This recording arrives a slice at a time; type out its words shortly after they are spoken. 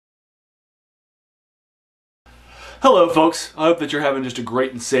Hello folks, I hope that you're having just a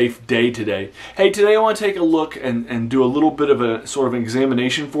great and safe day today. Hey, today I want to take a look and do a little bit of a sort of an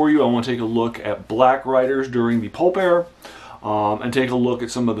examination for you. I want to take a look at black writers during the Pulp Era and take a look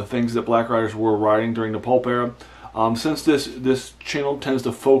at some of the things that black writers were writing during the Pulp Era. Since this channel tends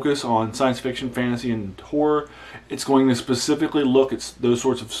to focus on science fiction, fantasy, and horror, it's going to specifically look at those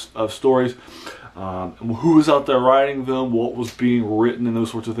sorts of stories, who was out there writing them, what was being written, and those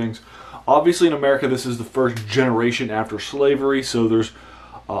sorts of things. Obviously in America this is the first generation after slavery, so there's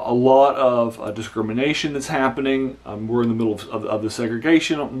a lot of discrimination that's happening. We're in the middle of the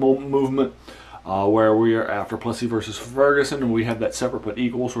segregation movement, where we are after Plessy versus Ferguson, and we have that separate but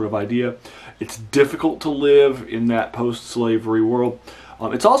equal sort of idea. It's difficult to live in that post-slavery world.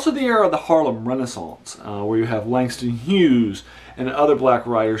 It's also the era of the Harlem Renaissance, where you have Langston Hughes and other black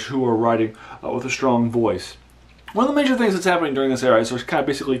writers who are writing with a strong voice. One of the major things that's happening during this era is there's kind of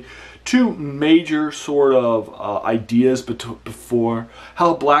basically two major sort of ideas before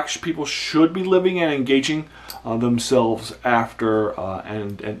how black people should be living and engaging themselves after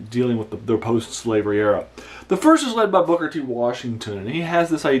and dealing with their post-slavery era. The first is led by Booker T. Washington, and he has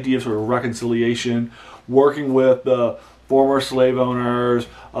this idea of sort of reconciliation, working with the former slave owners,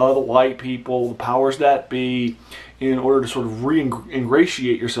 the white people, the powers that be, in order to sort of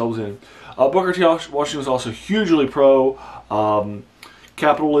re-ingratiate yourselves in. Booker T. Washington was also hugely pro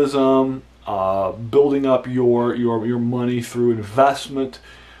capitalism, building up your money through investment.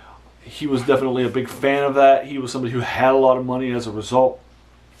 He was definitely a big fan of that. He was somebody who had a lot of money as a result.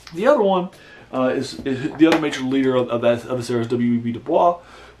 The other one is the other major leader of this era is w.e.b. Du Bois,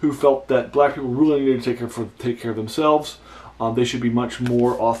 who felt that black people really needed to take care of themselves. They should be much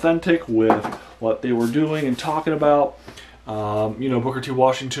more authentic with what they were doing and talking about. Booker T.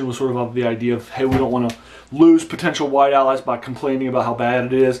 Washington was sort of the idea of, hey, we don't want to lose potential white allies by complaining about how bad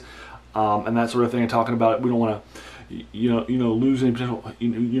it is, and that sort of thing, and talking about it. We don't want to, lose any potential. We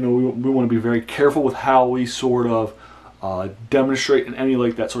want to be very careful with how we sort of demonstrate and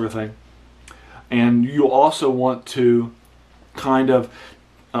emulate that sort of thing. And you also want to kind of,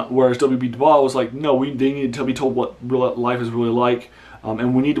 whereas W.e.b. Du Bois was like, no, they need to be told what real life is really like,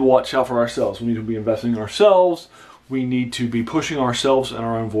 and we need to watch out for ourselves. We need to be investing in ourselves. We need to be pushing ourselves and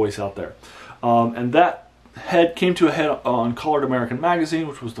our own voice out there. And that came to a head on Colored American magazine,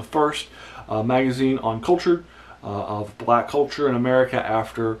 which was the first magazine on culture, of black culture in America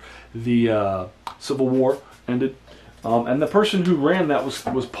after the Civil War ended. And the person who ran that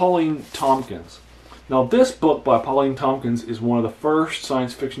was Pauline Tompkins. Now this book by Pauline Tompkins is one of the first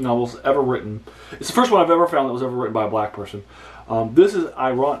science fiction novels ever written. It's the first one I've ever found that was ever written by a black person.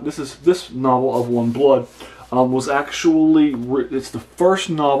 This novel of One Blood was actually it's the first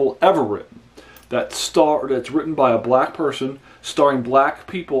novel ever written that's written by a black person, starring black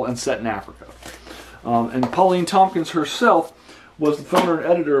people, and set in Africa. And Pauline Tompkins herself was the founder and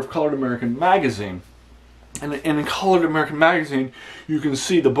editor of Colored American magazine. And in Colored American magazine, you can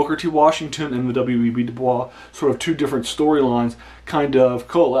see the Booker T. Washington and the W.e.b. Du Bois sort of two different storylines kind of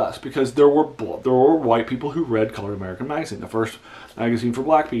coalesce, because there were white people who read Colored American magazine, the first magazine for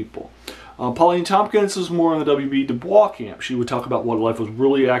black people. Pauline Tompkins is more in the W.e.b. Du Bois camp. She would talk about what life was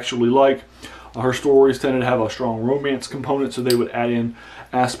really actually like. Her stories tended to have a strong romance component, so they would add in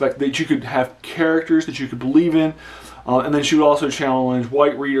aspect that you could have characters that you could believe in, and then she would also challenge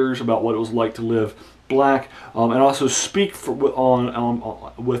white readers about what it was like to live black, and also speak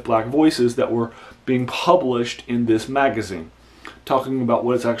with black voices that were being published in this magazine, talking about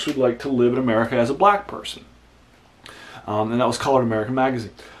what it's actually like to live in America as a black person. And that was Colored American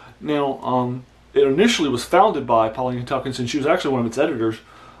magazine. Now, it initially was founded by Pauline Tompkins, and she was actually one of its editors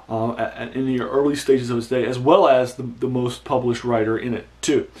in the early stages of its day, as well as the most published writer in it,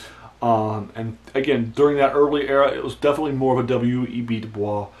 too. And again, during that early era, it was definitely more of a W.e.b. Du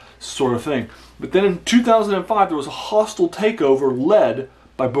Bois sort of thing. But then in 2005, there was a hostile takeover led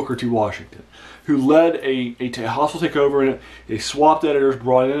by Booker T. Washington, who led a hostile takeover, and they swapped editors,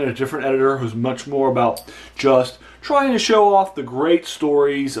 brought in a different editor who's much more about just trying to show off the great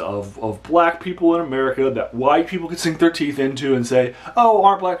stories of black people in America that white people could sink their teeth into and say, oh,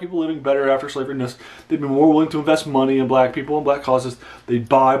 aren't black people living better after slavery? They'd be more willing to invest money in black people and black causes. They'd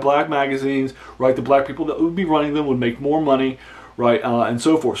buy black magazines, right? The black people that would be running them would make more money, right? And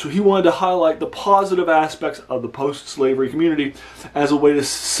so forth. So he wanted to highlight the positive aspects of the post-slavery community as a way to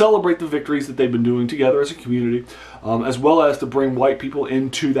celebrate the victories that they've been doing together as a community, as well as to bring white people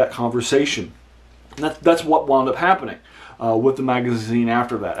into that conversation. And that's what wound up happening with the magazine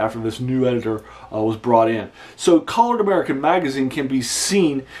after that, after this new editor was brought in. So Colored American magazine can be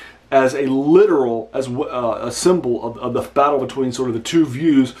seen as a literal, as a symbol of the battle between sort of the two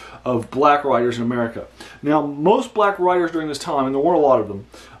views of black writers in America. Now, most black writers during this time, and there weren't a lot of them,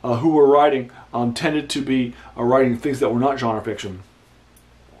 who were writing, tended to be writing things that were not genre fiction.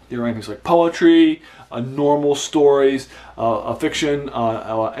 They were writing things like poetry, normal stories, fiction,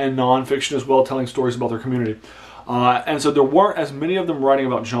 and non-fiction as well, telling stories about their community. And so there weren't as many of them writing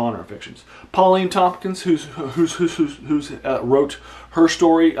about genre fictions. Pauline Tompkins, who's wrote her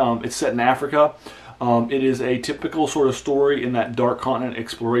story, it's set in Africa. It is a typical sort of story in that dark continent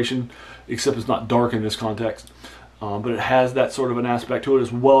exploration, except it's not dark in this context. But it has that sort of an aspect to it,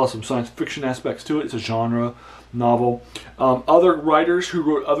 as well as some science fiction aspects to it. It's a genre novel. Other writers who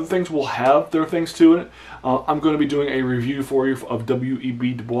wrote other things will have their things to it. I'm going to be doing a review for you of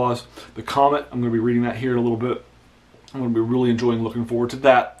W.e.b. Du Bois, The Comet. I'm going to be reading that here in a little bit. I'm going to be really enjoying, looking forward to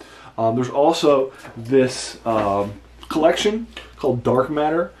that. There's also this collection called Dark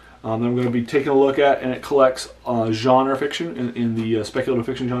Matter that I'm going to be taking a look at, and it collects genre fiction in the speculative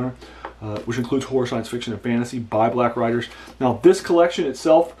fiction genre, which includes horror, science fiction, and fantasy by black writers. Now, this collection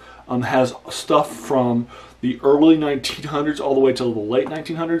itself has stuff from the early 1900s all the way till the late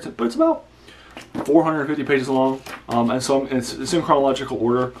 1900s, but it's about 450 pages long, and so it's in chronological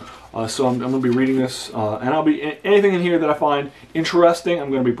order. So I'm going to be reading this, and I'll be anything in here that I find interesting, I'm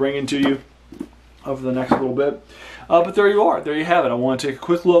going to be bringing to you over the next little bit. But there you are. There you have it. I want to take a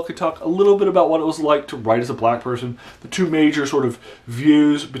quick look and talk a little bit about what it was like to write as a black person, the two major sort of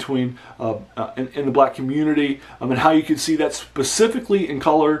views between in the black community, and how you can see that specifically in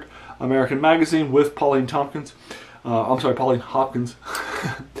Colored American Magazine with Pauline Tompkins. I'm sorry, Pauline Hopkins,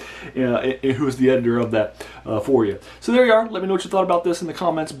 who is the editor of that for you. So there you are. Let me know what you thought about this in the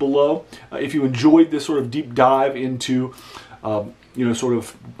comments below. If you enjoyed this sort of deep dive into sort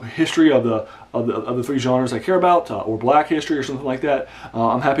of history of the three genres I care about, or black history or something like that,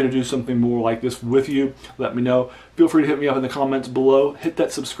 I'm happy to do something more like this with you. Let me know. Feel free to hit me up in the comments below. Hit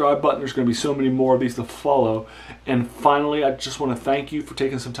that subscribe button. There's going to be so many more of these to follow. And finally, I just want to thank you for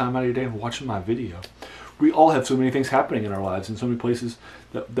taking some time out of your day and watching my video. We all have so many things happening in our lives and so many places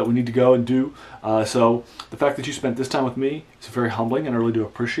that we need to go and do. So the fact that you spent this time with me is very humbling, and I really do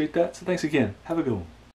appreciate that. So thanks again. Have a good one.